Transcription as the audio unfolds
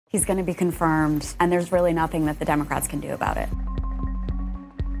He's going to be confirmed, and there's really nothing that the Democrats can do about it.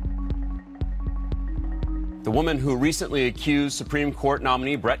 The woman who recently accused Supreme Court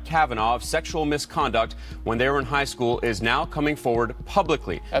nominee Brett Kavanaugh of sexual misconduct when they were in high school is now coming forward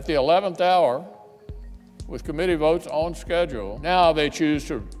publicly. At the 11th hour, with committee votes on schedule, now they choose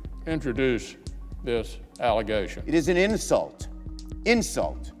to introduce this allegation. It is an insult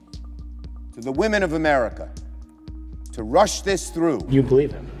to the women of America to rush this through. You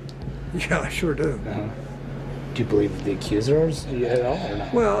believe him? Yeah, I sure do. Do you believe the accusers at all or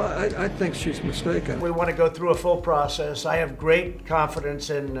not? Well, I think she's mistaken. We want to go through a full process. I have great confidence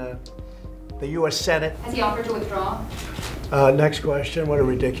in the U.S. Senate. Has he offered to withdraw? Next question. What a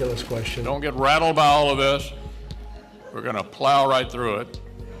ridiculous question. Don't get rattled by all of this. We're going to plow right through it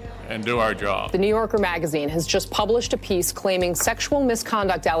and do our job. The New Yorker magazine has just published a piece claiming sexual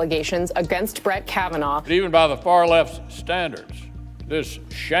misconduct allegations against Brett Kavanaugh. But even by the far left's standards, this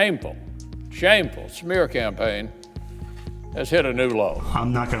shameful smear campaign has hit a new low.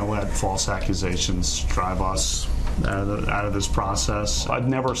 I'm not going to let false accusations drive us out of this process. I've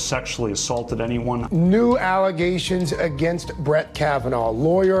never sexually assaulted anyone. New allegations against Brett Kavanaugh.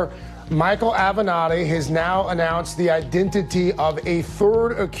 Lawyer Michael Avenatti has now announced the identity of a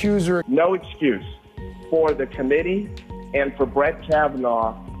third accuser. No excuse for the committee and for Brett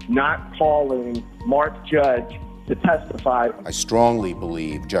Kavanaugh not calling Mark Judge to testify. I strongly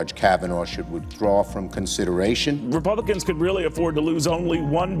believe Judge Kavanaugh should withdraw from consideration. Republicans could really afford to lose only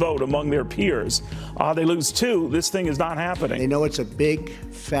one vote among their peers. They lose two, this thing is not happening. They know it's a big,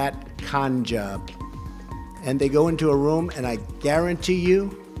 fat con job. And they go into a room, and I guarantee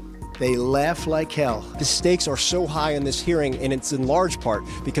you, they laugh like hell. The stakes are so high in this hearing, and it's in large part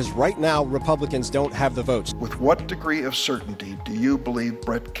because right now Republicans don't have the votes. With what degree of certainty do you believe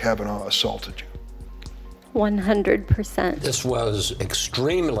Brett Kavanaugh assaulted you? 100%. This was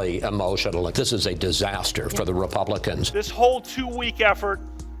extremely emotional. This is a disaster for the Republicans. This whole 2-week effort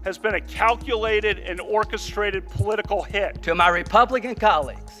has been a calculated and orchestrated political hit. To my Republican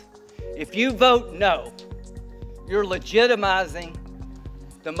colleagues, if you vote no, you're legitimizing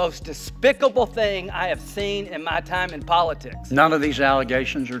the most despicable thing I have seen in my time in politics. None of these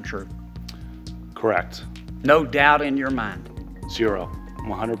allegations are true. Correct. No doubt in your mind. Zero. I'm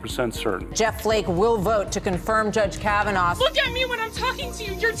 100% certain. Jeff Flake will vote to confirm Judge Kavanaugh. Look at me when I'm talking to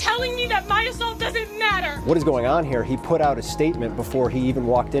you. You're telling me that my assault doesn't matter. What is going on here? He put out a statement before he even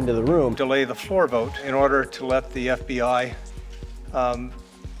walked into the room. Delay the floor vote in order to let the FBI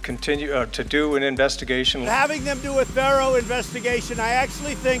continue to do an investigation. Having them do a thorough investigation, I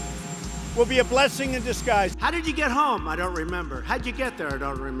actually think will be a blessing in disguise. How did you get home? I don't remember. How'd you get there? I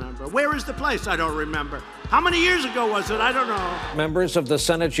don't remember. Where is the place? I don't remember. How many years ago was it? I don't know. Members of the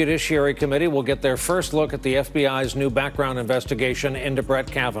Senate Judiciary Committee will get their first look at the FBI's new background investigation into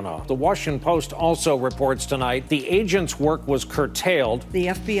Brett Kavanaugh. The Washington Post also reports tonight the agent's work was curtailed. The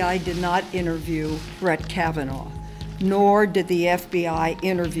FBI did not interview Brett Kavanaugh, nor did the FBI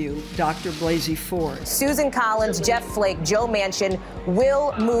interview Dr. Blasey Ford. Susan Collins, Jeff Flake, Joe Manchin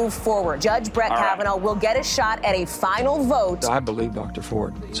will move forward. Judge Brett Kavanaugh will get a shot at a final vote. I believe Dr.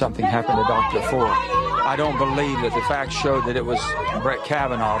 Ford. Something happened to Dr. Ford. I don't believe that the facts showed that it was Brett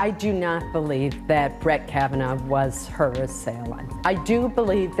Kavanaugh. I do not believe that Brett Kavanaugh was her assailant. I do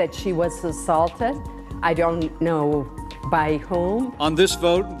believe that she was assaulted. I don't know by whom. On this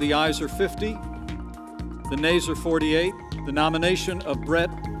vote, the ayes are 50. The nays are 48. The nomination of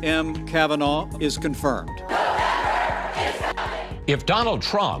Brett M. Kavanaugh is confirmed. If Donald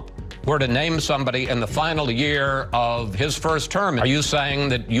Trump were to name somebody in the final year of his first term, are you saying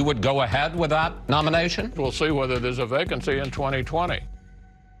that you would go ahead with that nomination? We'll see whether there's a vacancy in 2020.